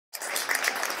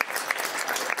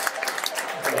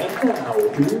And now,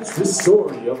 here's the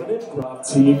story of an improv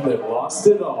team that lost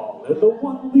it all, and the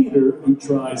one leader who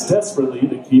tries desperately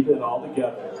to keep it all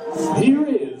together. Here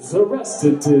is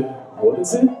Arrested to, what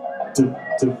is it?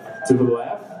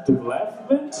 Development?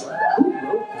 Who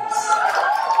wrote this?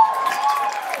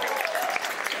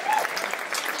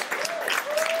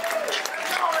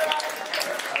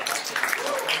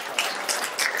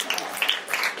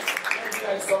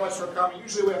 So much for coming.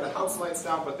 Usually we have the house lights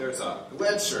down, but there's a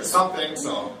glitch or something,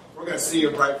 so we're going to see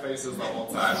your bright faces the whole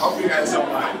time. Hope you guys don't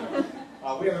mind.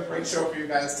 We have a great show for you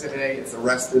guys today. It's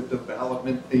Arrested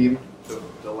Development theme.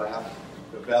 Development.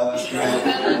 I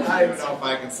don't even know if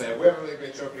I can say it. We have a really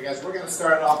great show for you guys. We're going to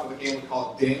start off with a game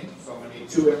called Ding. So I'm going to need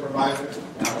 2 improvisers.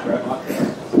 Now grab up.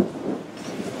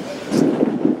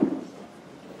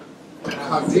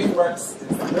 How Ding works is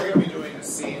they're going to be doing a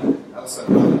scene. I'll set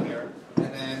it on here.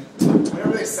 And then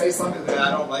whenever they say something that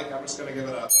I don't like, I'm just going to give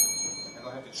it a, and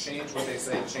they'll have to change what they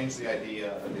say, change the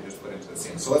idea that they just put into the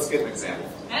scene. So let's get an example.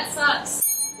 That sucks.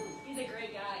 He's a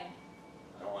great guy.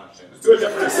 I don't want to change. Let's do a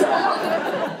different example.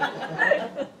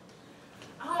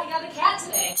 Oh, I got a cat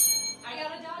today. I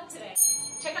got a dog today.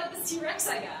 Check out this T-Rex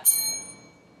I got.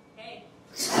 Hey.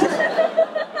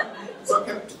 So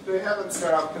they have them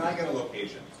start off, can I get a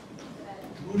location?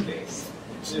 Moon base.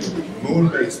 Moon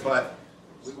base, but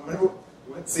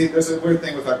see, there's a weird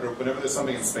thing with our group. Whenever there's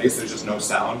something in space, there's just no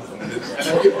sound, and then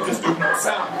people just do no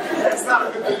sound. It's not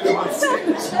a good thing to do on stage.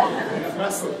 They just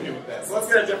mess with me with that. So let's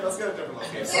get a different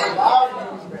location.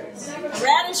 So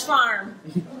Radish Farm.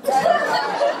 we'll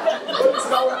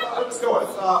just go with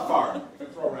farm. You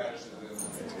can throw radishes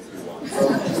in if you want. So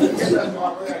get that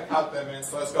farm. We're gonna count them in.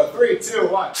 So let's go. 3, 2,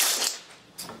 1.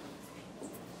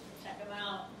 Check him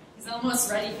out. He's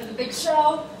almost ready for the big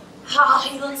show. Ah,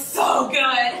 he looks so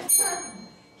good.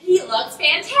 He looks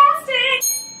fantastic!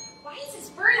 Why is his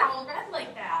fur all red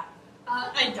like that?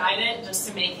 I dyed it just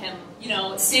to make him, you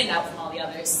know, stand out from all the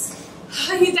others.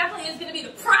 He definitely is going to be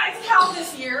the prize cow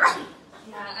this year.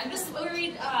 Yeah, I'm just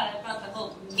worried about the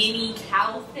whole mini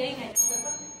cow thing. I'm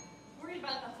worried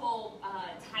about the whole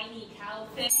tiny cow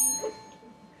thing.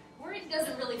 Worried he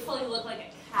doesn't really fully look like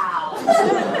a cow.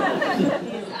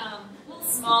 He's a little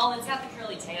small and he's got the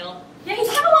curly tail. Yeah, he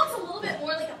kind of looks a little bit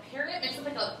more like a parrot mixed with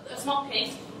like a small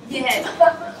pig. Yeah. I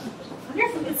wonder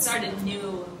if we could start a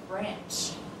new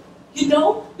branch. You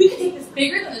know, we could take this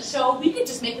bigger than the show. We could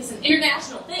just make this an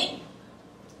international thing.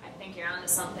 I think you're onto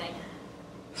something.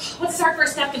 What's our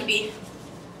first step going to be?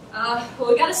 Well,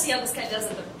 we got to see how this guy does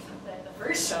at the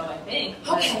first show, I think.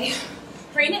 Okay.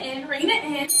 Rein it in, rein it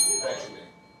in.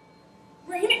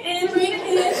 Rein it in, rein it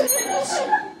in.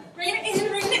 Rein it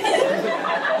in, rein it in.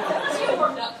 Let's get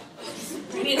warmed up.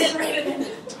 Rein it in, rein it in.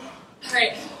 All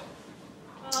right.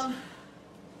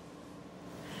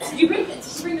 Did you bring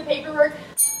the paperwork?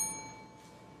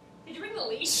 Did you bring the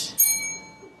leash?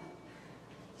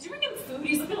 Did you bring him food?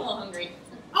 He's looking a little hungry.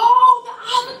 Oh, the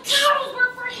avocados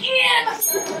were for him!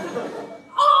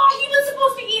 Oh, he was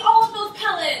supposed to eat all of those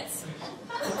pellets!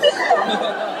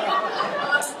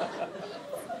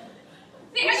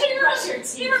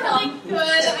 They were really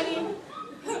good. I mean,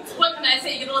 what can I say?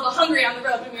 You get a little hungry on the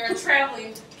road when you're a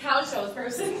traveling cow shows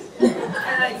person.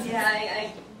 Yeah,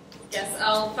 I guess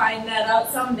I'll find that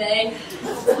out someday.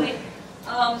 Hopefully.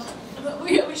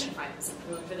 We should find some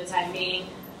food for the time being.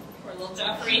 Poor little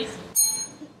Jeffrey.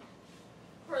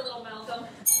 Poor little Malcolm.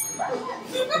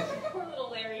 Poor little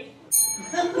Larry.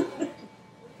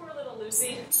 Poor little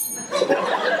Lucy.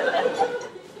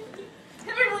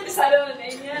 Haven't really decided on a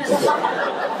name yet.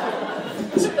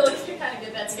 We should really kind of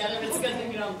get that together, but it's a good thing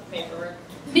we don't have paperwork.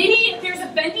 Maybe if there's a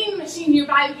vending machine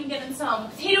nearby, we can get him some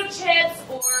potato chips,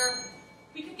 or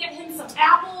we could get him some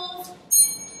apples.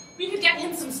 We could get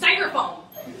him some styrofoam.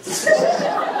 I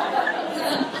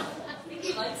think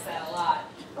he likes that a lot.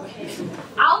 Okay.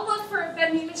 I'll look for a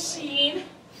vending machine.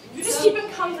 You just keep him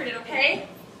comforted, okay?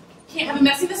 Can't have him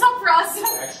messing this up for us.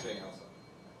 Actually,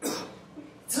 also.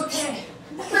 It's okay.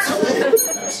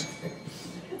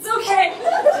 It's okay.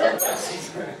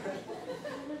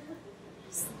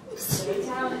 Stay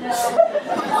down now.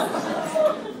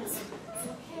 It's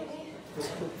okay.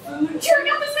 Food. Here, I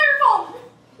got the styrofoam.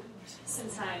 Just in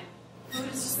time. Food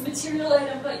is just a material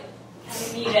item, but I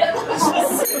need it.